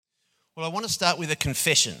Well, I want to start with a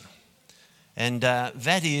confession, and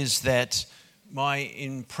that is that my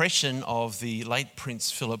impression of the late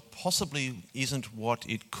Prince Philip possibly isn't what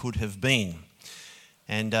it could have been.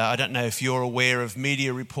 And I don't know if you're aware of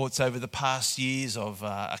media reports over the past years of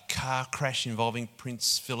a car crash involving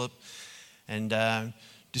Prince Philip and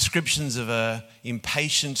descriptions of an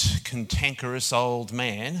impatient, cantankerous old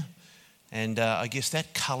man. And I guess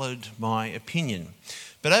that coloured my opinion.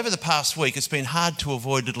 But over the past week, it's been hard to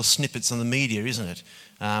avoid little snippets on the media, isn't it,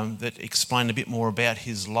 that explain a bit more about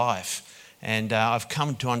his life. And I've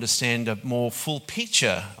come to understand a more full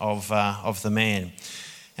picture of the man.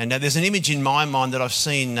 And there's an image in my mind that I've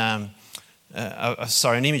seen, an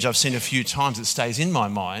image I've seen a few times that stays in my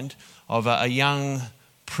mind of a young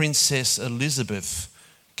Princess Elizabeth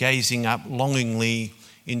gazing up longingly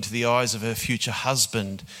into the eyes of her future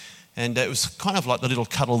husband. And it was kind of like the little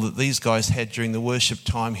cuddle that these guys had during the worship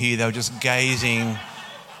time here. They were just gazing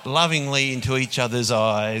lovingly into each other's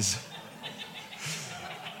eyes.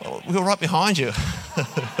 Well, we were right behind you.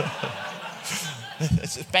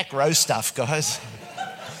 It's back row stuff, guys.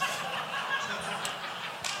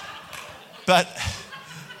 But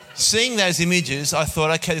seeing those images, I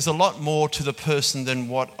thought, okay, there's a lot more to the person than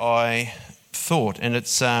what I thought. And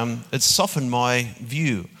it's softened my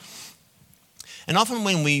view. And often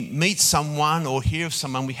when we meet someone or hear of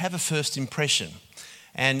someone, we have a first impression.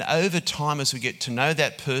 And over time, as we get to know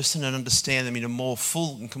that person and understand them in a more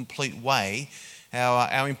full and complete way,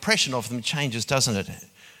 our impression of them changes, doesn't it?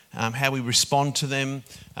 How we respond to them,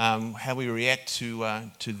 how we react to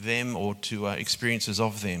them or to experiences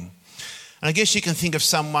of them. And I guess you can think of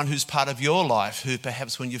someone who's part of your life who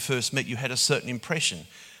perhaps when you first met you had a certain impression.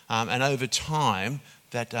 And over time,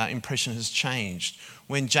 that impression has changed.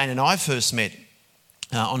 When Jane and I first met,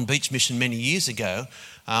 on Beach Mission many years ago,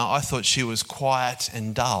 I thought she was quiet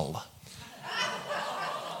and dull.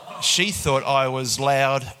 She thought I was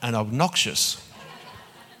loud and obnoxious.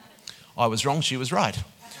 I was wrong, she was right.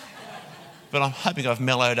 But I'm hoping I've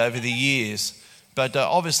mellowed over the years. But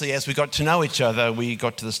obviously, as we got to know each other, we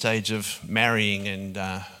got to the stage of marrying and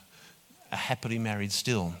are happily married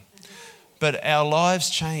still. But our lives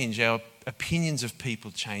change, our opinions of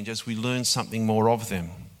people change as we learn something more of them.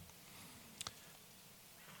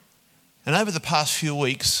 And over the past few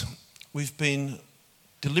weeks, we've been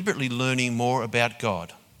deliberately learning more about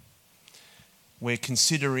God. We're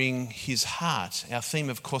considering his heart. Our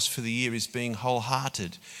theme, of course, for the year is being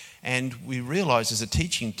wholehearted. And we realised as a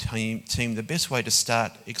teaching team, the best way to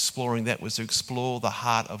start exploring that was to explore the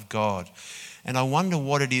heart of God. And I wonder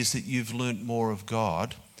what it is that you've learnt more of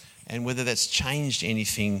God and whether that's changed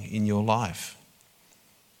anything in your life.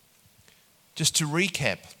 Just to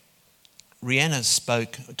recap, Rihanna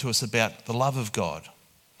spoke to us about the love of God.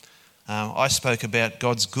 I spoke about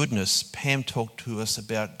God's goodness. Pam talked to us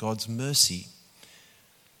about God's mercy.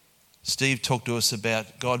 Steve talked to us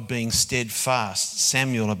about God being steadfast.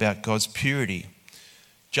 Samuel about God's purity.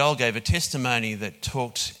 Joel gave a testimony that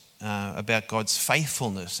talked about God's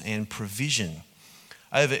faithfulness and provision.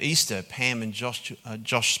 Over Easter, Pam and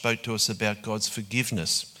Josh spoke to us about God's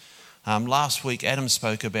forgiveness. Last week, Adam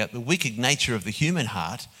spoke about the wicked nature of the human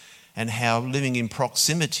heart and how living in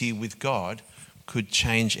proximity with God could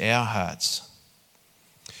change our hearts.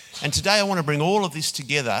 And today I want to bring all of this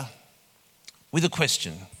together with a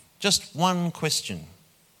question, just one question.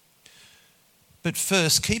 But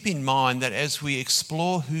first, keep in mind that as we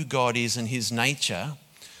explore who God is and his nature,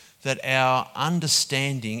 that our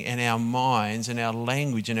understanding and our minds and our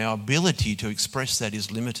language and our ability to express that is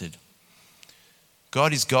limited.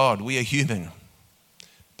 God is God, we are human,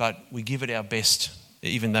 but we give it our best,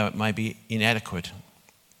 even though it may be inadequate.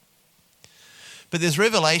 But there's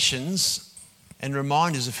revelations and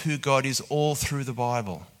reminders of who God is all through the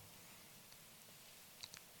Bible.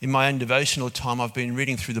 In my own devotional time, I've been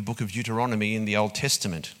reading through the book of Deuteronomy in the Old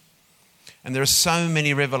Testament. And there are so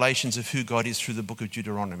many revelations of who God is through the book of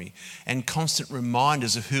Deuteronomy and constant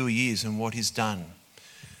reminders of who he is and what he's done.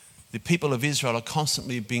 The people of Israel are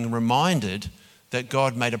constantly being reminded that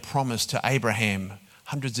God made a promise to Abraham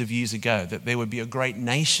hundreds of years ago, that there would be a great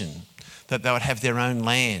nation, that they would have their own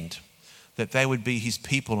land, that they would be his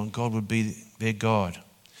people and God would be their God.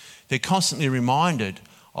 They're constantly reminded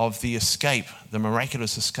of the escape, the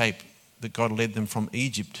miraculous escape that God led them from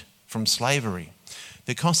Egypt, from slavery.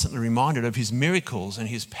 They're constantly reminded of his miracles and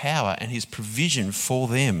his power and his provision for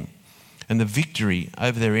them and the victory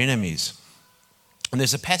over their enemies. And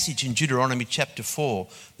there's a passage in Deuteronomy chapter 4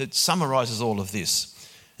 that summarises all of this.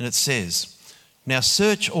 And it says, "Now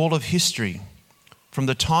search all of history from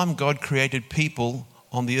the time God created people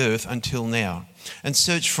on the earth until now, and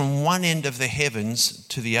search from one end of the heavens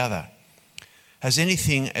to the other. Has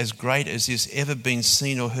anything as great as this ever been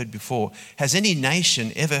seen or heard before? Has any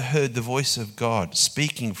nation ever heard the voice of God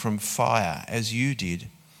speaking from fire as you did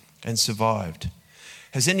and survived?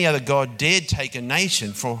 Has any other God dared take a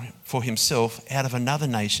nation for himself out of another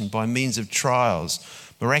nation by means of trials,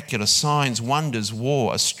 miraculous signs, wonders,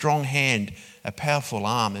 war, a strong hand, a powerful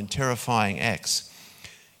arm, and terrifying acts?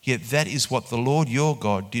 Yet that is what the Lord your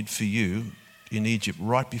God did for you in Egypt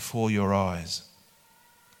right before your eyes.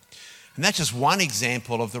 And that's just one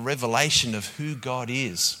example of the revelation of who God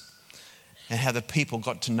is and how the people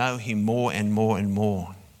got to know him more and more and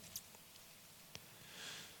more.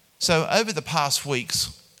 So over the past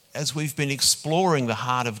weeks, as we've been exploring the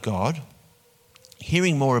heart of God,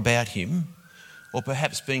 hearing more about him, or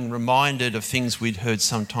perhaps being reminded of things we'd heard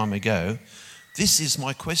some time ago, this is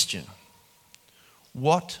my question.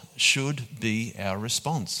 What should be our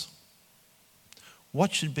response?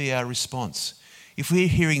 What should be our response? If we're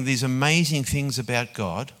hearing these amazing things about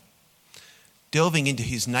God, delving into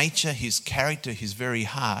his nature, his character, his very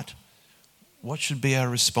heart, what should be our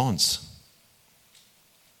response?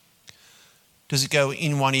 Does it go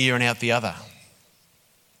in one ear and out the other?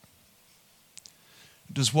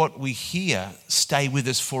 Does what we hear stay with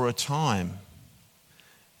us for a time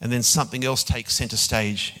and then something else takes centre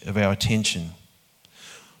stage of our attention?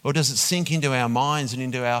 Or does it sink into our minds and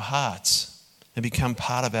into our hearts and become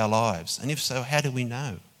part of our lives? And if so, how do we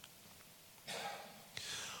know?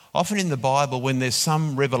 Often in the Bible, when there's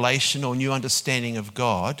some revelation or new understanding of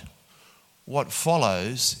God, what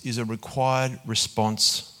follows is a required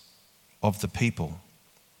response of the people.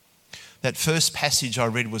 That first passage I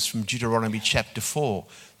read was from Deuteronomy chapter 4.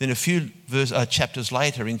 Then a few chapters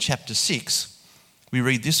later, in chapter 6, we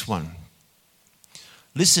read this one.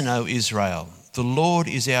 Listen, O Israel, the Lord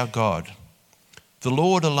is our God, the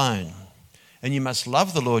Lord alone. And you must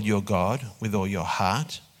love the Lord your God with all your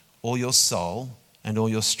heart, all your soul, and all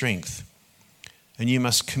your strength. And you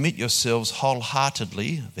must commit yourselves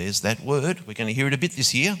wholeheartedly, there's that word, we're going to hear it a bit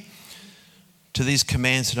this year, to these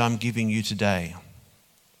commands that I'm giving you today.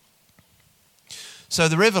 So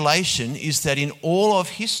the revelation is that in all of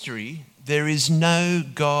history, there is no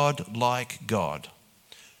God like God.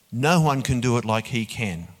 No one can do it like he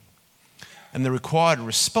can. And the required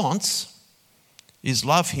response is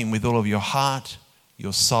love him with all of your heart,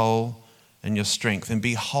 your soul, and your strength, and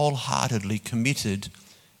be wholeheartedly committed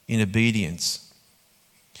in obedience.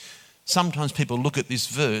 Sometimes people look at this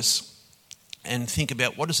verse and think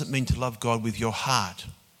about what does it mean to love God with your heart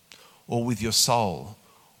or with your soul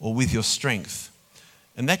or with your strength.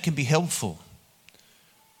 And that can be helpful.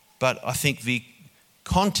 But I think the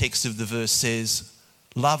context of the verse says,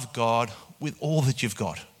 love God with all that you've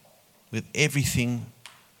got, with everything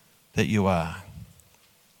that you are.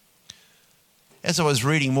 As I was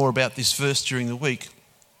reading more about this verse during the week,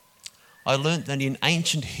 I learnt that in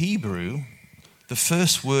ancient Hebrew, the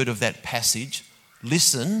first word of that passage,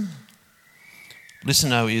 listen,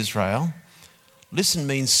 O Israel, listen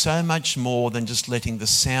means so much more than just letting the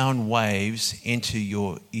sound waves enter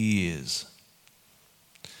your ears.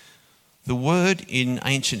 The word in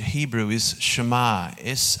ancient Hebrew is shema,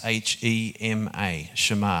 S-H-E-M-A,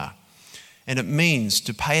 shema. And it means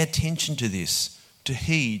to pay attention to this, to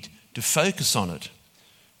heed, to focus on it,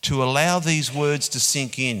 to allow these words to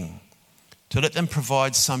sink in, to let them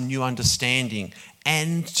provide some new understanding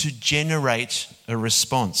and to generate a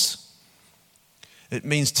response. It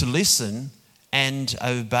means to listen and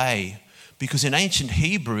obey, because in ancient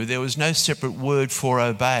Hebrew there was no separate word for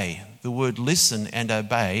obey. The word listen and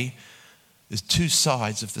obey is two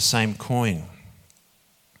sides of the same coin.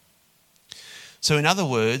 So in other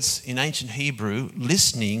words, in ancient Hebrew,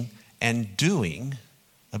 listening and doing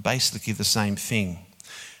are basically the same thing.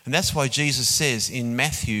 And that's why Jesus says in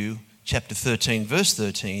Matthew chapter 13, verse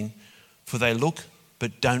 13, for they look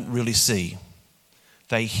but don't really see.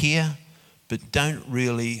 They hear but don't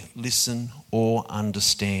really listen or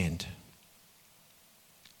understand.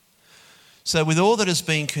 So with all that has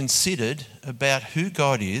been considered about who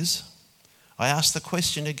God is, I ask the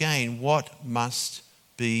question again, what must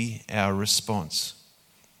be our response?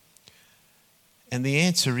 And the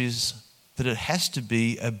answer is that it has to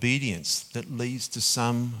be obedience that leads to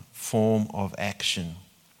some form of action.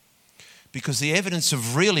 Because the evidence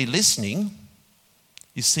of really listening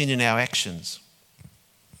is seen in our actions.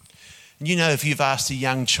 And you know, if you've asked a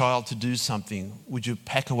young child to do something, would you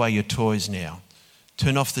pack away your toys now?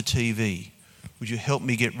 Turn off the TV? Would you help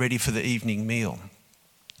me get ready for the evening meal?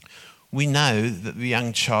 We know that the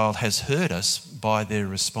young child has heard us by their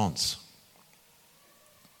response.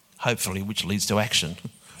 Hopefully, which leads to action,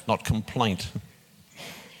 not complaint.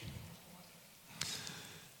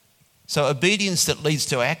 So obedience that leads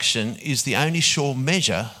to action is the only sure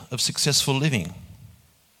measure of successful living.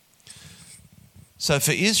 So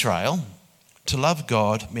for Israel, to love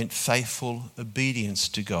God meant faithful obedience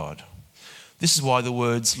to God. This is why the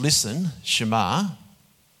words listen, Shema,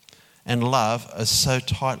 and love are so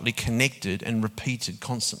tightly connected and repeated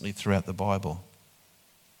constantly throughout the Bible.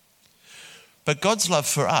 But God's love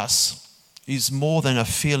for us is more than a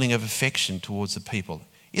feeling of affection towards the people.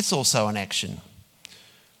 It's also an action.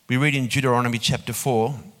 We read in Deuteronomy chapter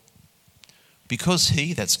 4, because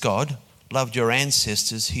he, that's God, loved your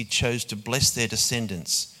ancestors, he chose to bless their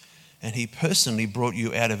descendants, and he personally brought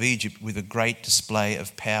you out of Egypt with a great display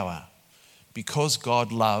of power. Because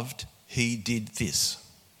God loved, he did this.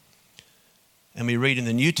 And we read in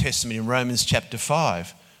the New Testament in Romans chapter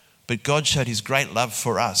 5, but God showed his great love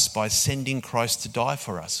for us by sending Christ to die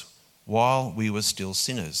for us while we were still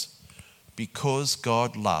sinners. Because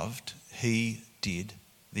God loved, he did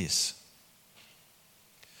this.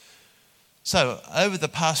 So, over the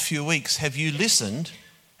past few weeks, have you listened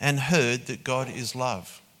and heard that God is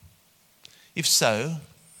love? If so,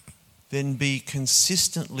 then be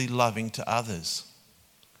consistently loving to others,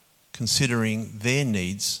 considering their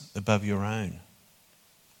needs above your own.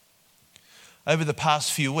 Over the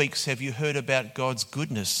past few weeks, have you heard about God's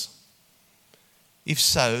goodness? If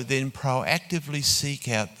so, then proactively seek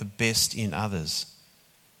out the best in others.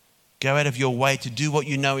 Go out of your way to do what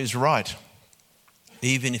you know is right,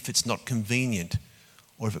 even if it's not convenient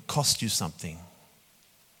or if it costs you something.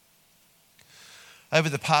 Over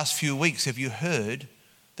the past few weeks, have you heard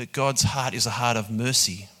that God's heart is a heart of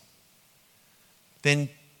mercy? Then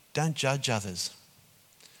don't judge others,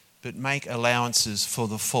 but make allowances for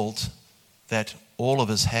the fault that all of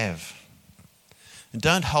us have. And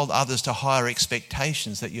don't hold others to higher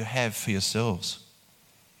expectations that you have for yourselves.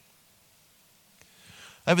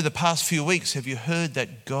 Over the past few weeks, have you heard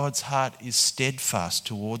that God's heart is steadfast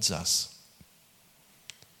towards us?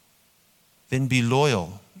 Then be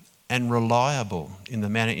loyal and reliable in the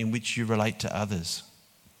manner in which you relate to others.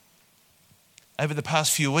 Over the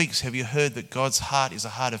past few weeks, have you heard that God's heart is a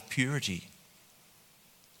heart of purity?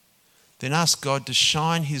 Then ask God to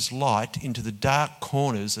shine his light into the dark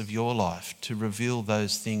corners of your life to reveal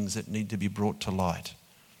those things that need to be brought to light.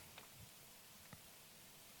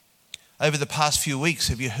 Over the past few weeks,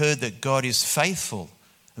 have you heard that God is faithful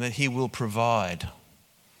and that he will provide?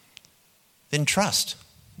 Then trust.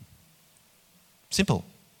 Simple.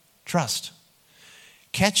 Trust.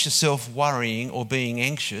 Catch yourself worrying or being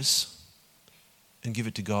anxious and give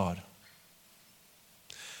it to God.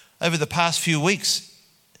 Over the past few weeks,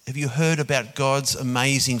 have you heard about God's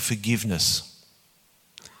amazing forgiveness?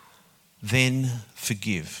 Then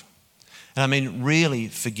forgive. And I mean really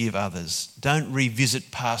forgive others. Don't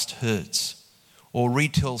revisit past hurts or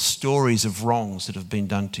retell stories of wrongs that have been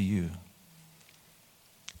done to you.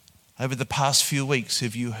 Over the past few weeks,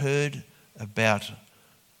 have you heard about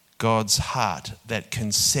God's heart that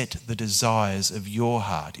can set the desires of your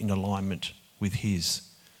heart in alignment with his?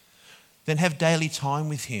 Then have daily time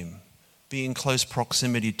with him. Be in close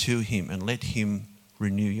proximity to him and let him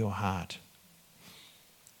renew your heart.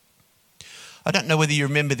 I don't know whether you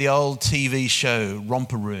remember the old TV show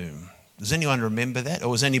Romper Room. Does anyone remember that? Or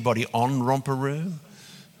was anybody on Romper Room?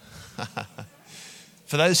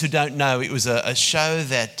 For those who don't know, it was a show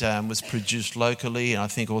that was produced locally and I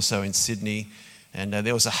think also in Sydney. And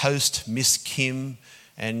there was a host, Miss Kim,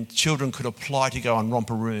 and children could apply to go on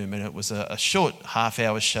Romper Room, and it was a short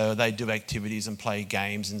half-hour show. They'd do activities and play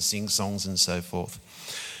games and sing songs and so forth.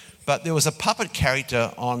 But there was a puppet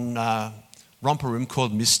character on Romper Room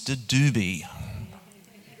called Mr. Doobie.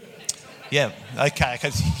 Yeah, okay, I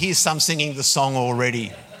can hear some singing the song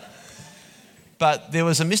already. But there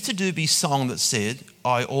was a Mr. Doobie song that said,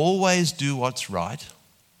 I always do what's right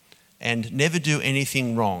and never do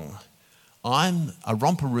anything wrong. I'm a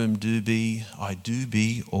Romper Room doobie, I do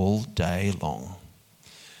be all day long.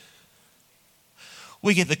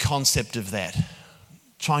 We get the concept of that,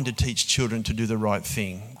 trying to teach children to do the right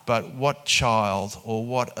thing. But what child or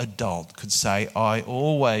what adult could say, I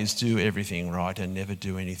always do everything right and never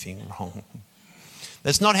do anything wrong?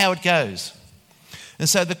 That's not how it goes. And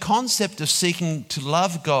so the concept of seeking to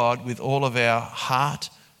love God with all of our heart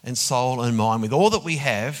and soul and mind, with all that we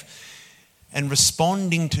have, and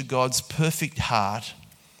responding to God's perfect heart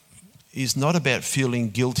is not about feeling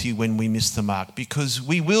guilty when we miss the mark, because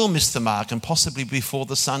we will miss the mark, and possibly before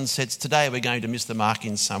the sun sets today we're going to miss the mark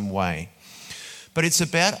in some way. But it's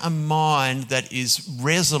about a mind that is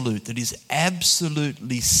resolute, that is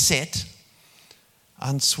absolutely set,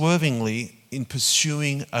 unswervingly in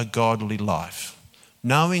pursuing a godly life,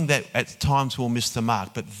 knowing that at times we'll miss the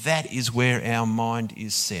mark, but that is where our mind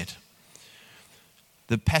is set.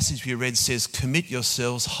 the passage we read says, commit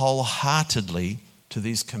yourselves wholeheartedly to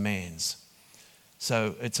these commands.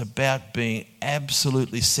 So it's about being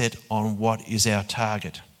absolutely set on what is our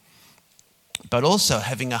target, but also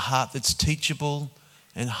having a heart that's teachable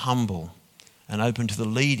and humble and open to the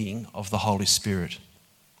leading of the Holy Spirit.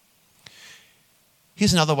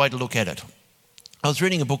 Here's another way to look at it. I was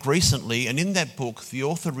reading a book recently, and in that book, the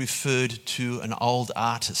author referred to an old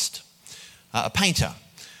artist, a painter.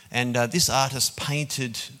 And this artist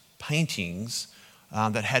painted paintings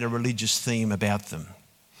that had a religious theme about them.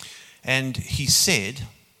 And he said,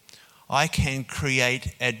 I can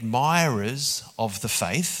create admirers of the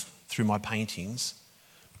faith through my paintings,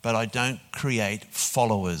 but I don't create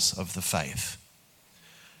followers of the faith.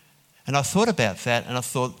 And I thought about that, and I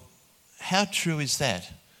thought, how true is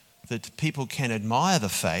that? That people can admire the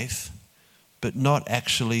faith, but not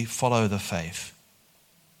actually follow the faith.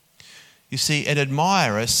 You see, an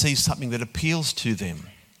admirer sees something that appeals to them,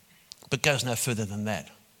 but goes no further than that.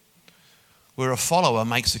 Where a follower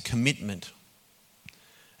makes a commitment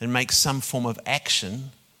and makes some form of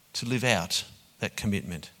action to live out that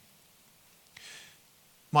commitment.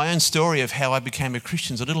 My own story of how I became a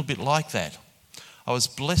Christian is a little bit like that. I was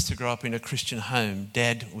blessed to grow up in a Christian home.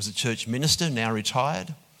 Dad was a church minister, now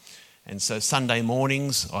retired. And so Sunday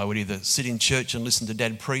mornings, I would either sit in church and listen to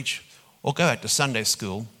Dad preach or go out to Sunday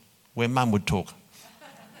school where Mum would talk.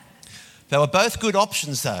 They were both good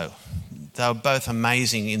options though. They were both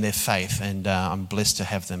amazing in their faith, and I'm blessed to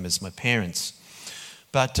have them as my parents.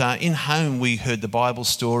 But in home, we heard the Bible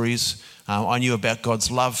stories. I knew about God's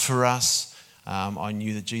love for us. I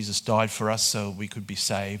knew that Jesus died for us so we could be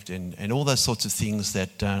saved, and all those sorts of things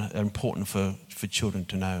that are important for children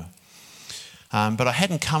to know. But I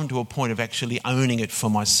hadn't come to a point of actually owning it for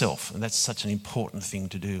myself, and that's such an important thing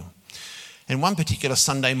to do. And one particular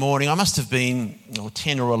Sunday morning, I must have been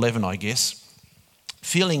 10 or 11, I guess,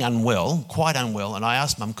 feeling unwell, quite unwell, and I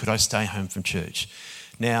asked Mum, could I stay home from church?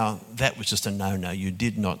 Now, that was just a no-no. You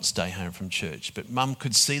did not stay home from church. But Mum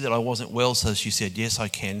could see that I wasn't well, so she said, yes, I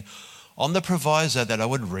can, on the proviso that I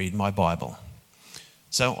would read my Bible.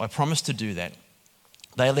 So I promised to do that.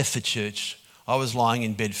 They left for church. I was lying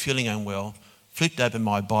in bed feeling unwell, flipped open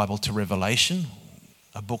my Bible to Revelation,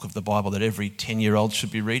 a book of the Bible that every 10-year-old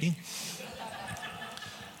should be reading.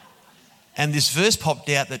 And this verse popped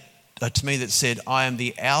out to me that said, I am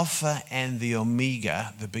the Alpha and the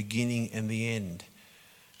Omega, the beginning and the end.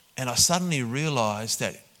 And I suddenly realised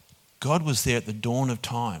that God was there at the dawn of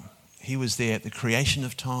time. He was there at the creation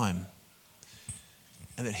of time.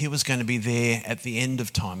 And that he was going to be there at the end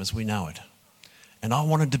of time as we know it. And I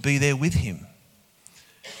wanted to be there with him.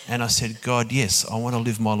 And I said, God, yes, I want to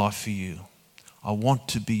live my life for you. I want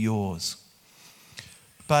to be yours.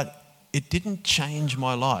 But it didn't change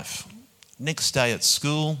my life. Next day at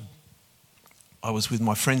school, I was with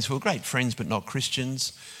my friends who were great friends but not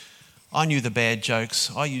Christians. I knew the bad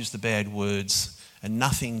jokes, I used the bad words, and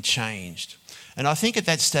nothing changed. And I think at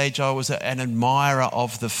that stage I was an admirer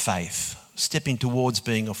of the faith, stepping towards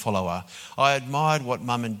being a follower. I admired what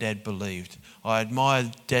Mum and Dad believed. I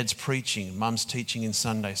admired Dad's preaching, Mum's teaching in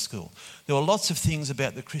Sunday school. There were lots of things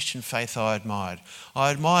about the Christian faith I admired. I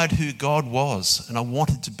admired who God was, and I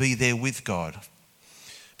wanted to be there with God.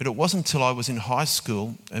 But it wasn't until I was in high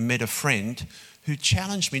school and met a friend who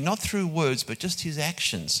challenged me, not through words, but just his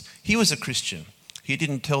actions. He was a Christian. He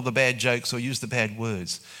didn't tell the bad jokes or use the bad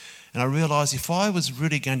words. And I realised if I was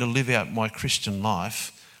really going to live out my Christian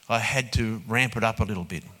life, I had to ramp it up a little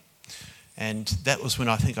bit. And that was when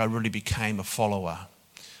I think I really became a follower,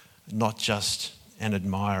 not just an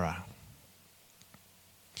admirer.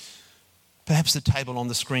 Perhaps the table on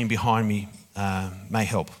the screen behind me may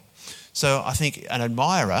help. So I think an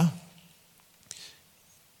admirer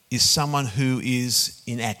is someone who is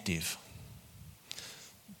inactive.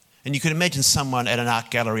 And you can imagine someone at an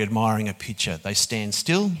art gallery admiring a picture. They stand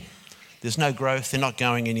still, there's no growth, they're not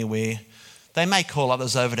going anywhere. They may call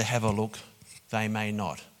others over to have a look, they may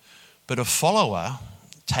not. But a follower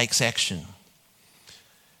takes action.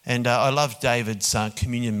 And I love David's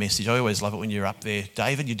communion message. I always love it when you're up there.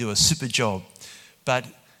 David, you do a super job. But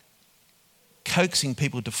coaxing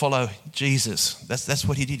people to follow Jesus, that's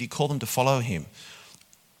what he did. He called them to follow him.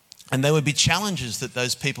 And there would be challenges that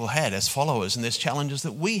those people had as followers, and there's challenges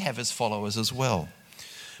that we have as followers as well.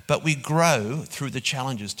 But we grow through the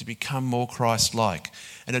challenges to become more Christ-like.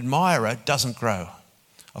 An admirer doesn't grow.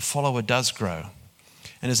 A follower does grow.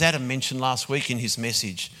 And as Adam mentioned last week in his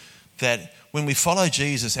message, that when we follow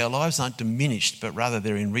Jesus, our lives aren't diminished, but rather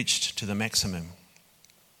they're enriched to the maximum.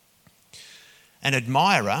 An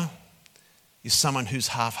admirer is someone who's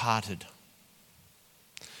half-hearted.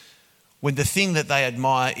 When the thing that they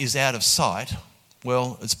admire is out of sight,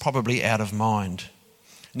 well, it's probably out of mind.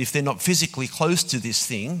 And if they're not physically close to this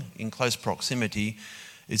thing, in close proximity,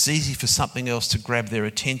 it's easy for something else to grab their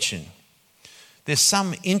attention. There's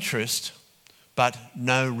some interest, but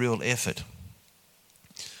no real effort.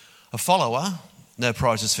 A follower, no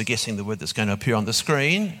prizes for guessing the word that's going to appear on the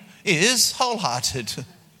screen, is wholehearted.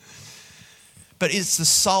 But it's the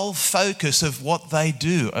sole focus of what they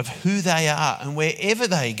do, of who they are, and wherever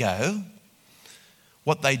they go,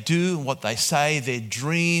 what they do and what they say, their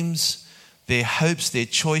dreams, their hopes, their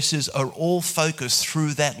choices are all focused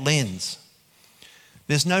through that lens.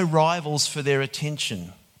 There's no rivals for their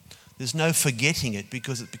attention. There's no forgetting it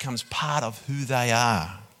because it becomes part of who they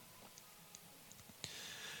are.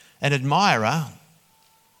 An admirer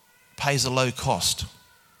pays a low cost.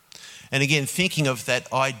 And again, thinking of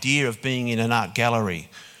that idea of being in an art gallery,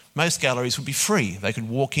 most galleries would be free. They could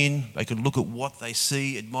walk in, they could look at what they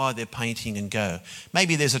see, admire their painting and go.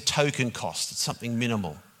 Maybe there's a token cost, it's something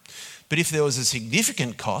minimal. But if there was a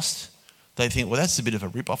significant cost, they think, well, that's a bit of a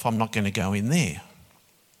rip-off, I'm not going to go in there.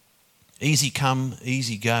 Easy come,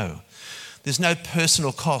 easy go. There's no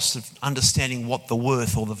personal cost of understanding what the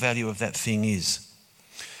worth or the value of that thing is.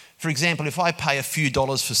 For example, if I pay a few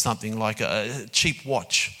dollars for something like a cheap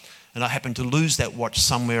watch and I happen to lose that watch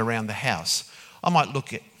somewhere around the house, I might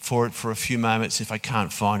look for it for a few moments. If I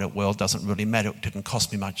can't find it, well, it doesn't really matter, it didn't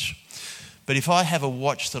cost me much. But if I have a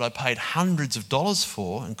watch that I paid hundreds of dollars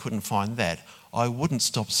for and couldn't find that, I wouldn't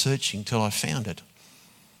stop searching till I found it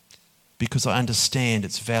because I understand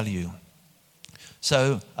its value.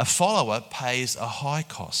 So a follower pays a high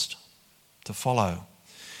cost to follow.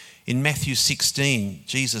 In Matthew 16,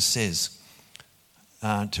 Jesus says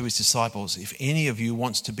to his disciples, if any of you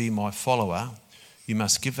wants to be my follower, you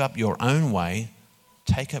must give up your own way,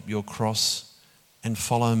 take up your cross and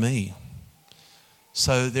follow me.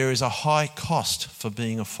 So there is a high cost for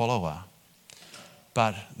being a follower,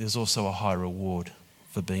 but there's also a high reward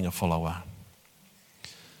for being a follower.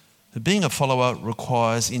 But being a follower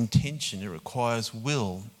requires intention, it requires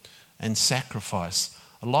will and sacrifice,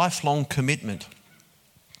 a lifelong commitment.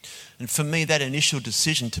 And for me, that initial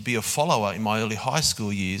decision to be a follower in my early high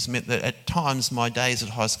school years meant that at times my days at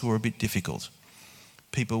high school were a bit difficult.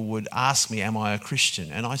 People would ask me, am I a Christian?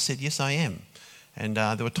 And I said, yes, I am. And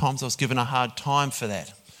there were times I was given a hard time for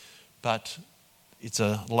that. But it's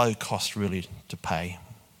a low cost really to pay.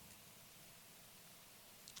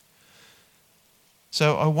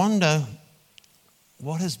 So I wonder,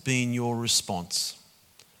 what has been your response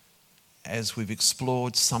as we've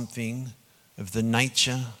explored something of the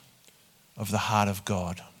nature of the heart of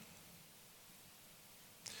God?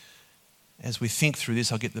 As we think through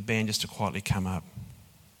this, I'll get the band just to quietly come up.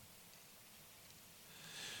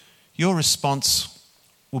 Your response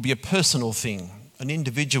will be a personal thing, an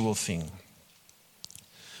individual thing.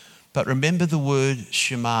 But remember the word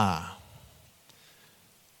Shema.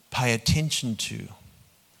 Pay attention to,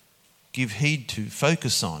 give heed to,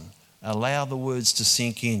 focus on, allow the words to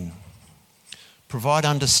sink in. Provide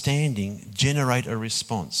understanding, generate a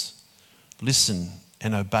response. Listen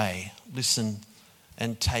and obey. Listen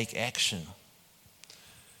and take action.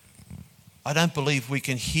 I don't believe we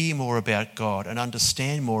can hear more about God and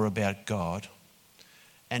understand more about God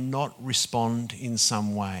and not respond in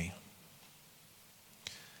some way.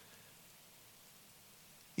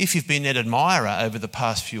 If you've been an admirer over the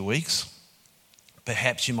past few weeks,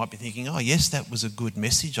 perhaps you might be thinking, oh yes, that was a good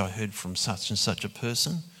message I heard from such and such a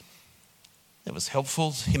person. That was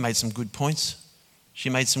helpful. He made some good points. She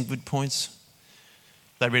made some good points.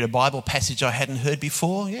 They read a Bible passage I hadn't heard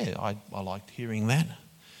before. Yeah, I liked hearing that.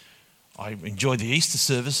 I enjoyed the Easter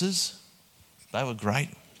services. They were great.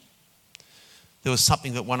 There was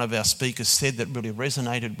something that one of our speakers said that really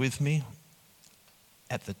resonated with me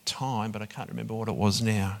at the time, but I can't remember what it was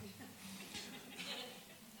now.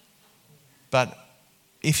 But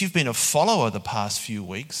if you've been a follower the past few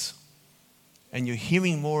weeks and you're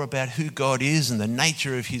hearing more about who God is and the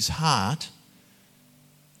nature of his heart,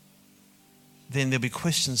 then there'll be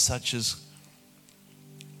questions such as,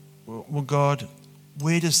 well, God,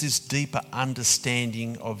 where does this deeper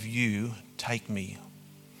understanding of you take me?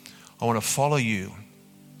 I want to follow you.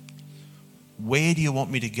 Where do you want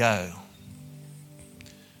me to go?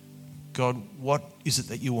 God, what is it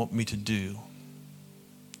that you want me to do?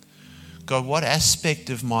 God, what aspect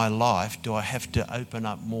of my life do I have to open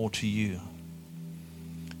up more to you?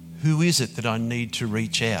 Who is it that I need to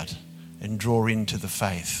reach out and draw into the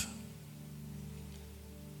faith?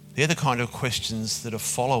 They're the kind of questions that a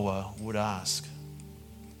follower would ask.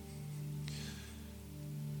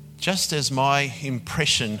 Just as my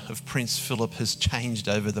impression of Prince Philip has changed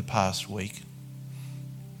over the past week,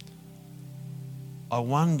 I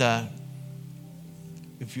wonder,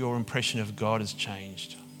 if your impression of God has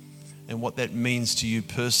changed and what that means to you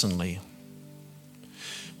personally.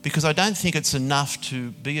 Because I don't think it's enough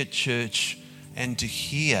to be at church and to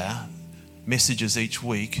hear messages each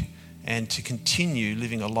week and to continue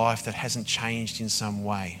living a life that hasn't changed in some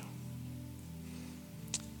way.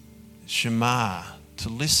 Shema, to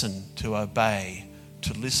listen, to obey,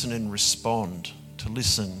 to listen and respond, to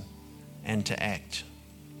listen and to act.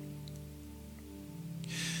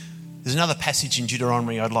 There's another passage in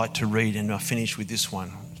Deuteronomy I'd like to read, and I'll finish with this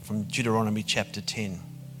one from Deuteronomy chapter 10.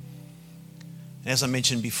 As I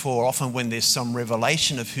mentioned before, often when there's some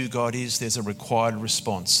revelation of who God is, there's a required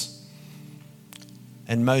response.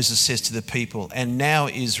 And Moses says to the people, "And now,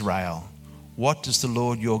 Israel, what does the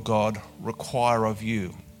Lord your God require of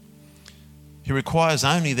you?" He requires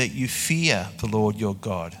only that you fear the Lord your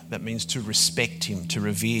God. That means to respect him, to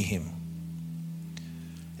revere him,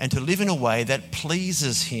 and to live in a way that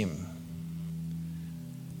pleases him,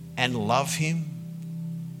 and love him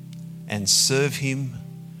and serve him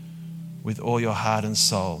with all your heart and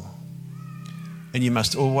soul. And you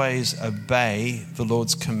must always obey the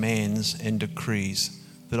Lord's commands and decrees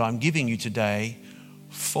that I'm giving you today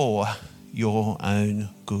for your own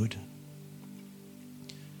good.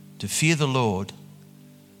 To fear the Lord,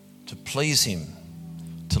 to please him,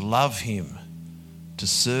 to love him, to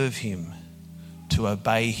serve him, to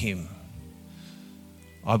obey him.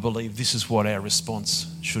 I believe this is what our response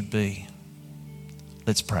should be.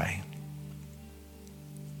 Let's pray.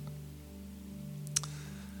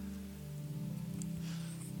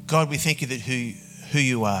 God, we thank you that who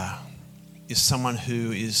you are is someone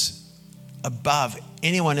who is above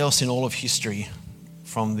anyone else in all of history,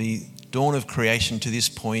 from the dawn of creation to this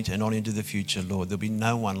point and on into the future, Lord. There'll be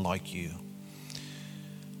no one like you.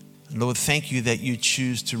 Lord, thank you that you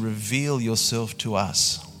choose to reveal yourself to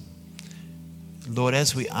us. Lord,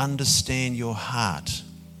 as we understand your heart,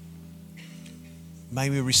 may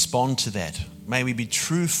we respond to that. May we be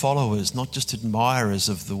true followers, not just admirers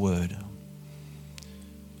of the word.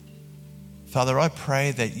 Father, I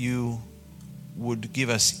pray that you would give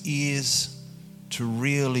us ears to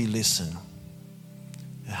really listen,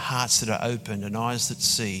 and hearts that are open and eyes that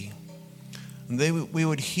see, and then we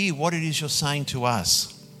would hear what it is you're saying to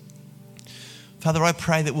us. Father, I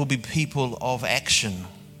pray that we'll be people of action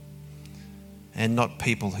and not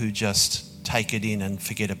people who just take it in and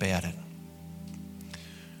forget about it.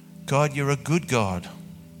 God, you're a good God.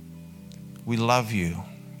 We love you.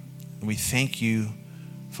 And we thank you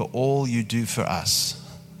for all you do for us,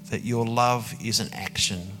 that your love is an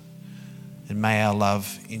action, and may our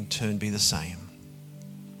love in turn be the same.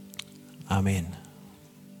 Amen.